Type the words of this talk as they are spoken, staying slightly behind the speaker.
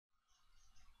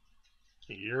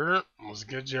Yep, what's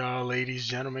good, y'all, ladies,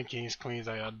 gentlemen, kings, queens?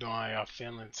 How y'all doing? How y'all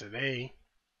feeling today?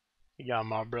 You got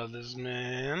my brothers,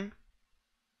 man.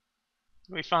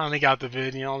 We finally got the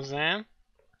video, you know what I'm saying?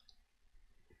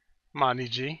 Monty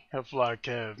G,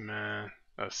 Hoodflykev, man.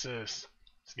 Assist.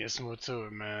 Let's get some more to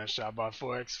it, man. Shot by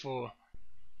 4x4.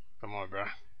 Come on, bro.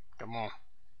 Come on.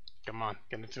 Come on.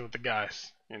 Get into it with the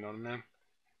guys. You know what I mean?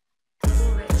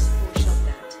 4x4 shot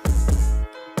that.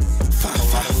 A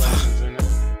lot of lessons in it.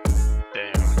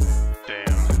 Damn.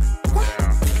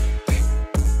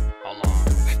 Hold on.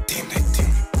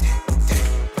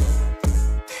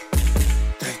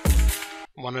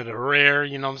 One of the rare,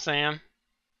 you know what I'm saying?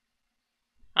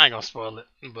 I ain't gonna spoil it,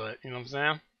 but you know what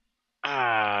I'm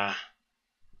saying?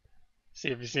 See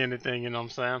if you see anything, you know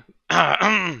what I'm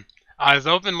saying? Eyes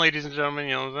open, ladies and gentlemen,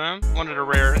 you know what I'm saying? One of the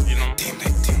rare, you know,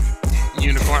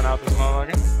 unicorn out this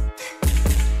motherfucker.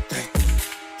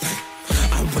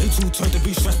 Way too turned to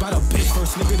be stressed by the bitch.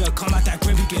 First nigga to come out that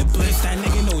crib, he get blitzed. That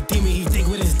nigga no demon, he think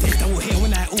with his dick. Double hit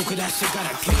when that ooh, cause that shit got a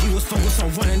kick. He was focused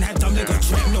on running that dumb nigga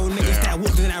trip. No niggas that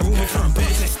walked in that room and from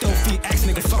bitch. They still feet X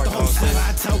niggas, fuck the whole slip.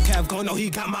 I tell Kev, go, no, he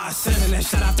got my assist. And then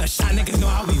shot after shot, niggas know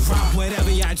how we rock.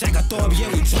 Whatever, yeah, Jack a throw up, yeah,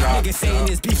 we drop. Niggas saying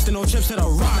this beef to no trips to the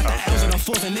rock. The L's and the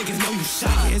fourth, and niggas know you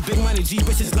shot. His big money G,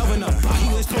 bitches loving the bot. He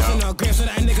was posting the gram, so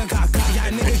that nigga got got. Y'all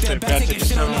niggas did bad taking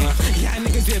shit on the y'all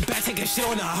niggas did bad taking shit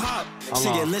on the hop.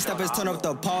 Shit get list up his turn up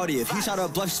the party. If he shot a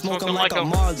bluff, smoke him like a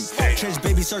Marley. Trench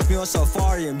baby search me on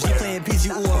Safari. G playing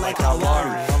PC ooh like a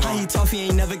lottery. How he tough, he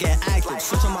ain't never get active.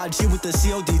 Switch on my G with the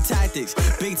COD tactics.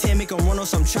 Big 10 make him run on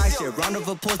some track shit. Round of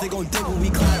applause, they gon' dig when we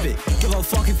clap it. Give a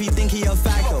fuck if he think he a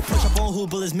factor. Push up on who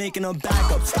bullets making him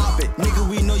back up. Stop it, nigga,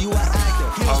 we know you an actor.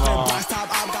 He don't spend black top,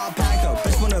 I got packed up.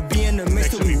 Bitch wanna be in the mix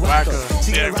till we whack up.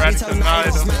 She get ready to knock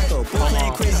him smack up. Boy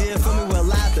playing crazy and fill me with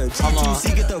laughter.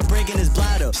 G2C get the break in his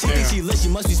bladder. She think she lit, she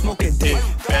must be smoking dick.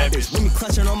 Bad bitch, let me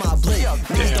clutching on my blade.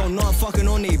 Niggas don't know I'm fucking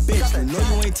on they bitch. They know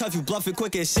you ain't tough, you bluffing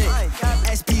quick as shit.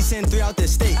 SP send 3 out the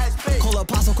state. Call a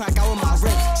apostle crack out with my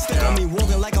rip. Stick on me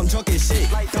walking like I'm drunk as shit.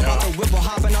 Dump out the whip or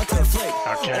hopping out the flick.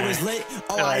 Always lit,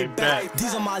 oh I bet.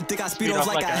 These on my dick, I speed off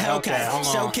like a Hellcat.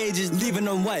 Shell cages, leaving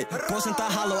them wet. Bros in the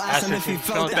hollow, ask him if he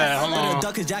felt that. Better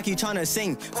duck cause Jackie tryna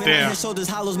sing. Fin on his shoulders,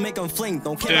 hollows make him fling.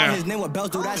 Don't care about his name, what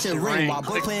bells do that shit ring. While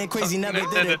boy playing crazy, never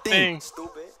did a thing.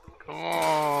 Come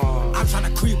on. I'm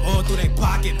tryna creep all through they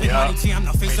pocket. Big money T, I'm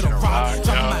the face of the rock.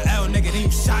 Dropping my L, nigga, then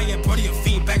you shy. Yeah, bro, your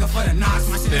feet, begging for the knocks.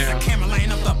 My shit is a camera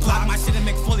lighting up the block. My shit is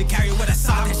make fully carry with a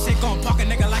sock. That shit gon' park a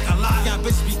nigga like a lot. Yeah,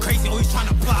 bitches be crazy, always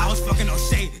tryna plot. I was fucking no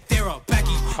shade, Dara,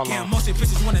 Becky. Can't most of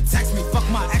bitches wanna text me. Fuck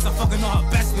my ex, I'm fucking on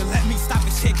her best. But let me stop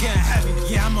this shit getting heavy.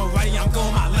 Yeah, I'm already, I'm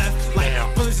going my left. Like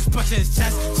bullets just pushing his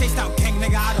chest. Chased out King,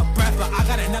 nigga, out of breath. But I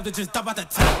got another just dump out the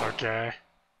top. Okay.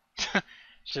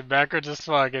 Shit backwards as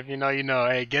fuck. If you know, you know.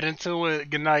 Hey, get into it.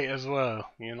 Good night as well.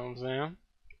 You know what I'm saying?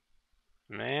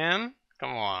 Man,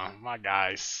 come on. My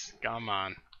guys. Come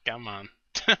on. Come on.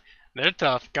 They're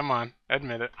tough. Come on.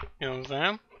 Admit it. You know what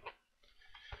I'm saying?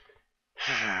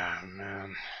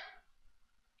 Man.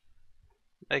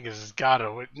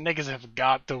 Niggas have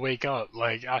got to wake up.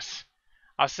 Like, I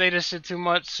say this shit too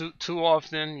much, too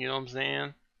often. You know what I'm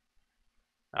saying?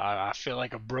 I feel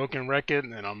like a broken record,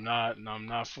 and I'm not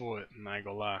for it. I'm not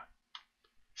gonna lie.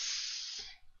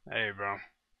 Hey, bro,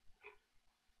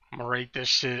 I'm gonna rate this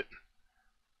shit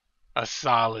a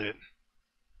solid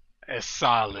 8.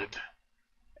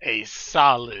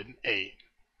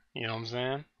 You know what I'm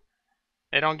saying?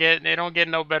 They don't get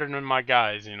no better than my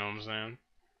guys. You know what I'm saying?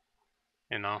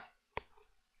 You know,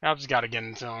 I just gotta get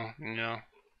into them. You know.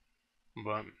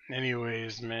 But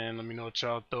anyways, man, let me know what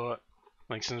y'all thought.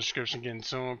 Links in the description, getting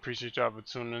to them. Appreciate y'all for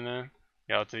tuning in.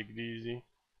 Y'all take it easy.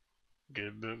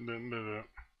 Get back.